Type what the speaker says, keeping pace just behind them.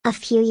A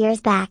few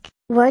years back,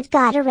 word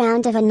got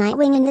around of a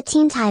Nightwing in the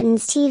Teen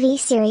Titans TV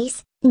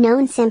series,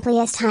 known simply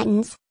as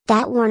Titans,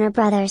 that Warner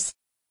Bros.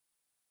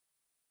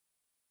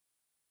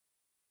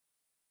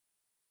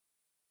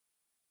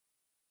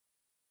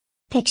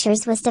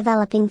 Pictures was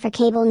developing for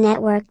cable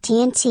network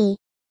TNT.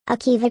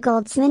 Akiva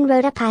Goldsman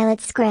wrote a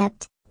pilot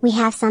script. We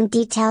have some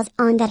details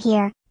on that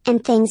here,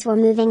 and things were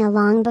moving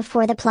along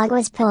before the plug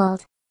was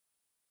pulled.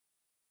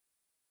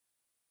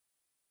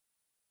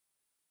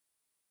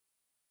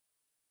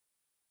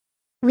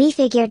 We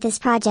figured this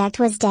project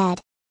was dead.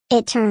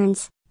 It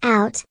turns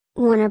out,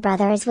 Warner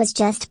Bros. Was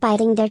just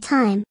biding their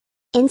time.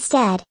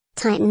 Instead,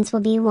 Titans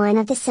will be one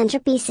of the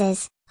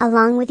centerpieces,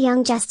 along with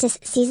Young Justice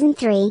Season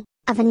 3,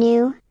 of a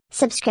new,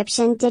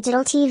 subscription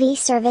digital TV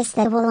service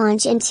that will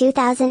launch in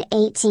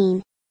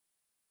 2018.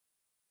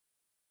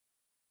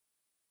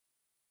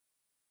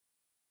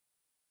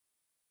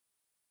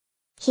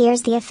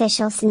 Here's the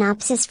official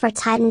synopsis for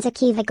Titans.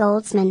 Akiva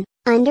Goldsman,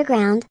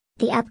 Underground,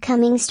 the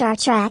upcoming Star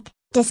Trek,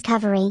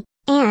 Discovery,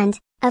 and,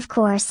 of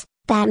course,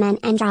 Batman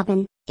and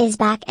Robin, is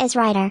back as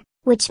writer,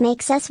 which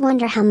makes us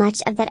wonder how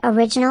much of that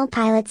original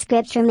pilot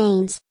script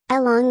remains,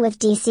 along with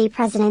DC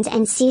President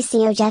and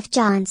CCO Jeff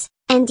Johns,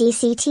 and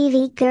DC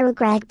TV guru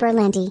Greg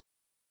Berlanti.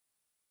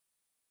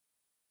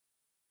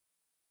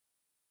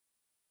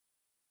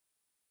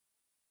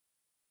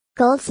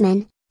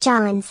 Goldsman,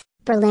 Johns,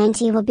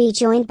 Berlanti will be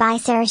joined by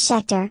Sarah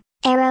Schechter,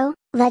 Arrow,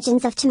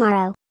 Legends of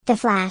Tomorrow, The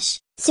Flash,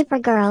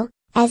 Supergirl,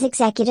 as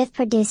executive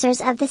producers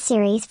of the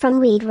series from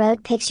Weed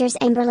Road Pictures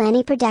and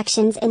Berlanti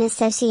Productions in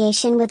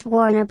association with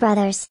Warner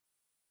Bros.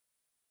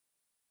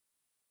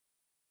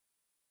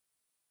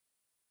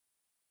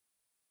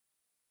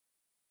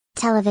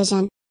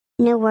 Television.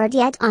 No word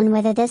yet on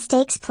whether this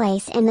takes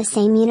place in the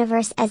same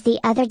universe as the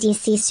other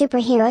DC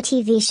superhero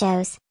TV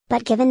shows,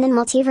 but given the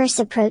multiverse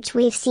approach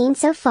we've seen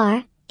so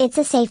far, it's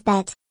a safe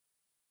bet.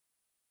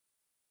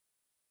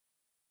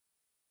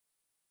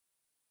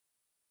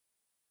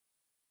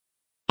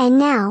 And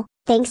now,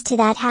 thanks to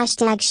that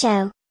hashtag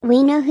show,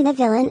 we know who the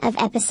villain of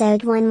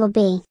episode 1 will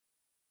be.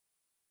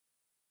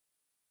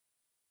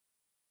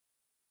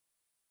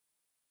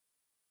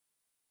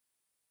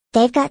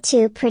 They've got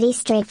two pretty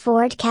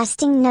straightforward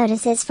casting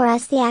notices for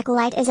us. The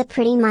Acolyte is a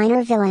pretty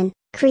minor villain,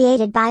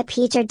 created by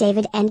Peter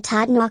David and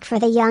Todd Nauck for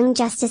the Young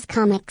Justice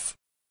comics.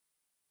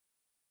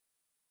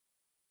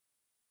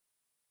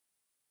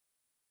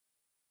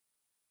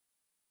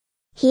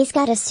 He's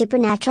got a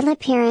supernatural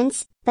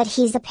appearance, but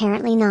he's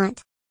apparently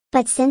not.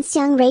 But since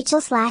young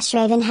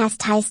Rachel/Raven has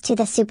ties to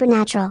the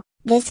supernatural,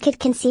 this could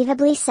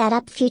conceivably set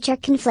up future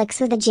conflicts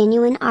with a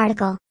genuine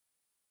article.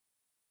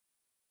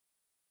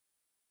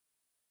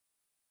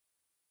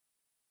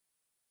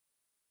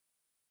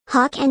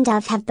 Hawk and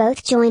Dove have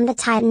both joined the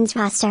Titans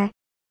roster.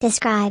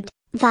 Described,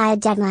 via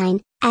Deadline,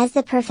 as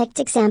the perfect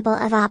example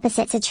of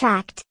opposites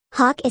attract,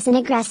 Hawk is an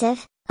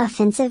aggressive,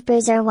 offensive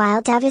bruiser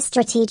while Dove is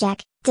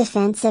strategic,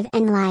 defensive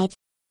and light.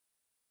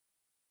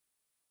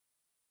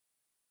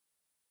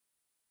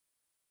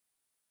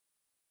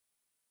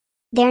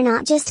 They're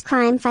not just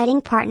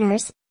crime-fighting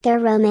partners, they're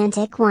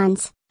romantic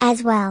ones,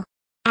 as well.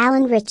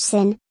 Alan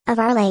Ritchson, of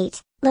our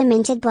late,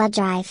 lamented Blood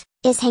Drive,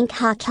 is Hank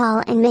Hawk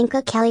Hall and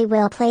Minka Kelly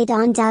will play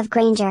Dawn Dove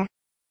Granger.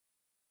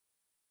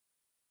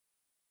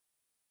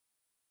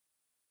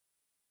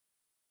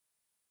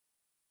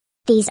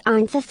 These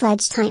aren't the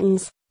fledged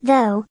Titans,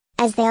 though,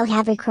 as they'll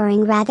have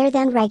recurring rather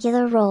than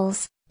regular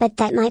roles, but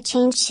that might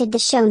change should the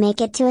show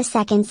make it to a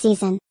second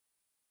season.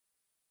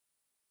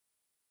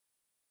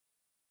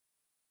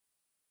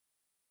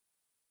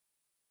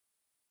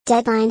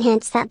 Deadline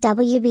hints that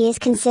WB is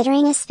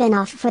considering a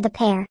spin-off for the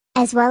pair,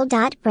 as well.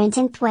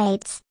 Brenton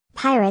Thwaites,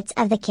 Pirates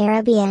of the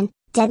Caribbean,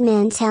 Dead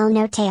Men Tell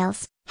No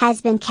Tales,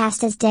 has been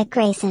cast as Dick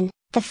Grayson,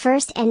 the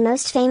first and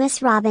most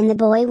famous Robin the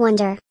Boy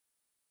Wonder.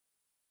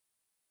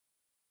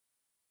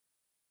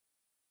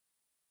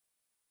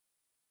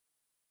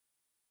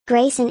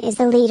 Grayson is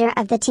the leader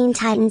of the Teen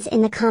Titans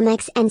in the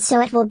comics, and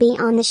so it will be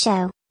on the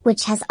show,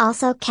 which has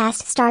also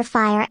cast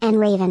Starfire and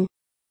Raven.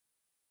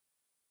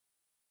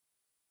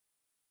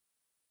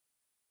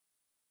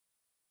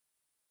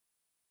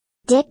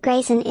 Dick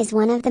Grayson is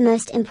one of the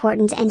most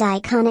important and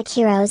iconic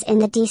heroes in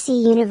the DC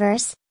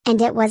universe,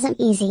 and it wasn't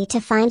easy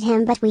to find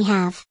him, but we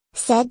have,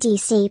 said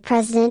DC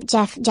President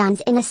Jeff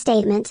Johns in a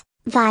statement,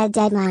 via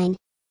Deadline.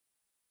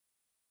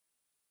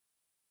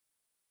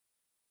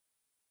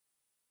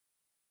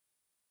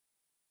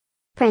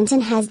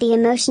 Brenton has the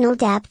emotional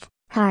depth,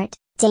 heart,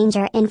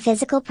 danger and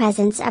physical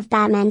presence of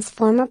Batman's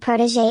former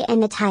protege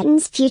and the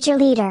Titans' future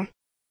leader.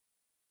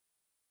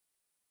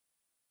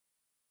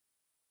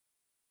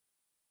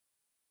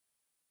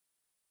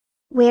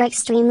 We're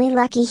extremely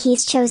lucky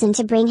he's chosen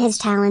to bring his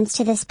talents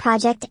to this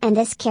project and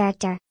this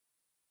character.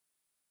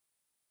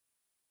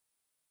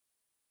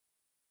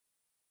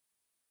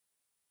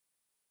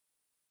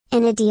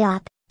 Anna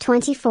Diop,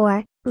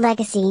 24,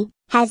 Legacy,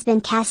 has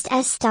been cast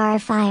as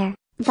Starfire,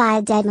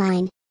 via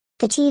Deadline.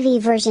 The TV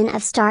version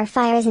of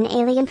Starfire is an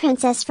alien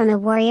princess from a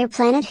warrior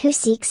planet who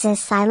seeks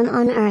asylum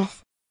on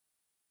Earth.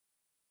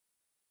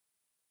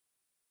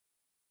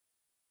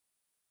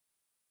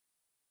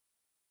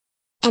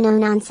 And oh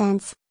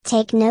nonsense,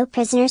 take no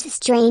prisoners,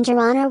 stranger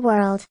on our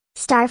world.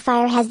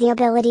 Starfire has the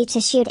ability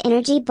to shoot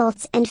energy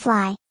bolts and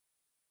fly.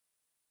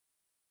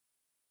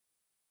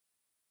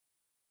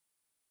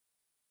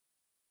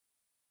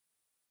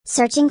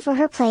 Searching for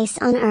her place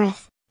on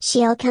Earth,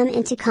 she'll come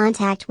into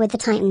contact with the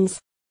Titans.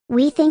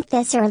 We think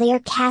this earlier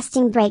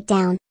casting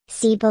breakdown,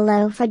 see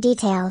below for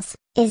details,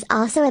 is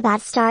also about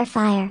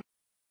Starfire.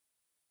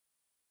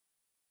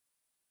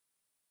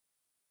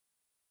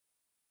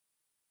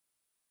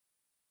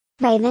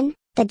 Raven,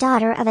 the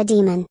daughter of a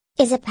demon,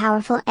 is a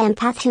powerful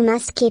empath who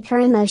must keep her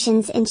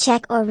emotions in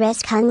check or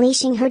risk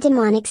unleashing her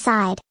demonic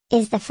side,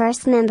 is the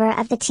first member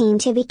of the team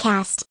to be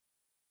cast.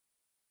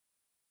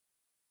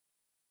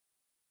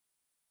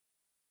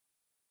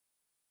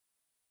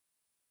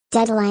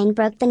 Deadline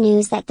broke the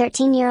news that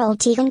 13-year-old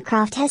Tegan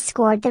Croft has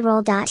scored the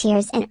role.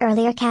 Here's an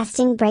earlier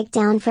casting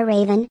breakdown for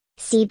Raven,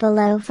 see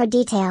below for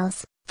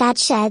details, that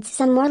sheds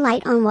some more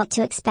light on what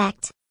to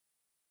expect.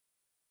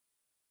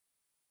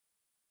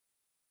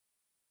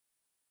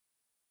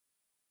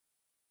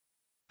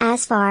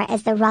 As far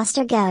as the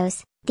roster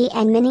goes, the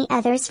and many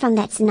others from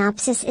that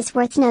synopsis is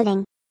worth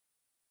noting.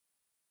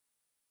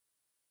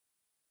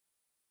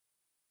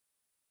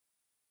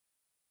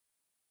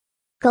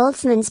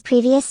 Goldsman's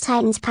previous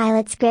Titans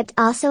pilot script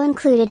also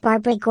included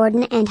Barbara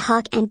Gordon and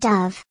Hawk and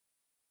Dove.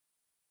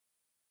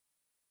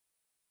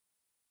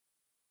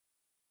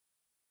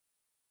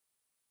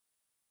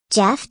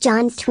 Jeff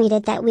Johns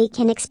tweeted that we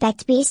can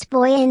expect Beast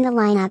Boy in the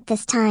lineup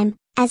this time,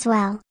 as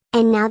well,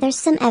 and now there's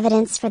some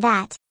evidence for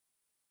that.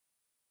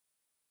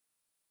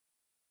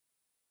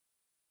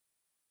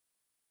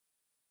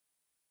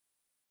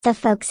 The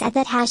folks at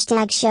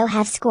that #show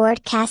have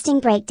scored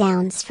casting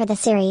breakdowns for the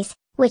series,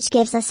 which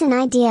gives us an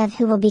idea of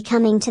who will be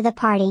coming to the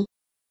party.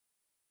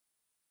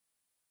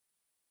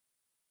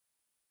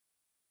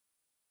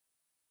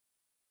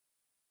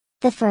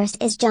 The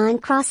first is John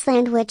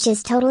Crossland, which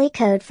is totally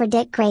code for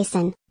Dick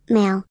Grayson,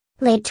 male,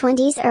 late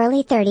 20s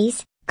early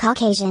 30s,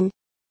 Caucasian.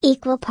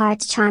 Equal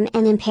parts charm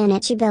and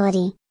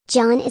impenetrability,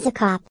 John is a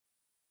cop.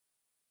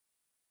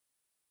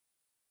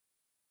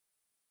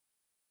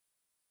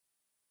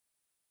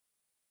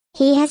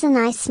 He has a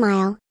nice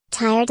smile,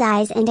 tired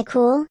eyes and a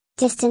cool,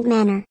 distant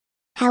manner.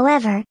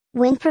 However,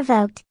 when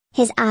provoked,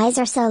 his eyes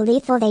are so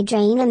lethal they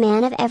drain a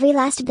man of every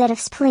last bit of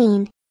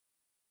spleen.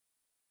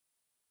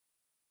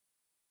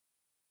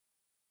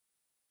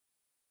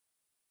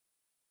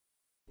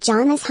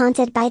 John is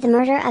haunted by the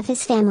murder of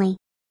his family.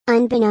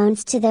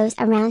 Unbeknownst to those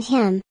around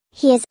him,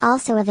 he is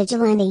also a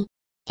vigilante.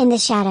 In the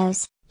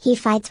shadows, he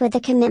fights with the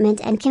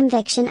commitment and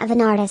conviction of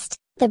an artist,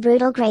 the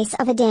brutal grace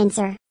of a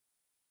dancer.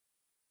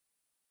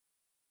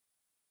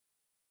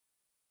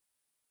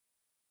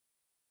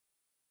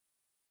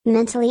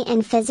 Mentally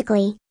and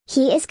physically,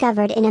 he is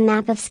covered in a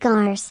map of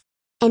scars.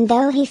 And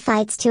though he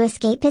fights to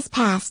escape his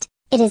past,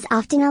 it is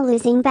often a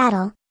losing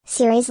battle.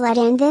 Series led.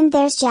 And then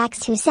there's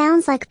Jax, who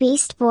sounds like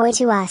Beast Boy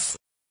to us.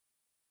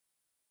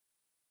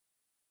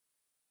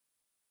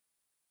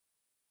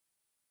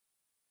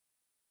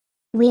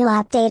 We'll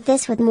update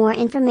this with more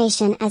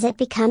information as it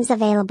becomes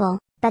available,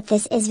 but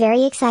this is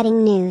very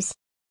exciting news.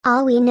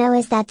 All we know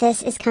is that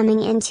this is coming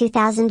in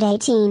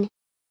 2018.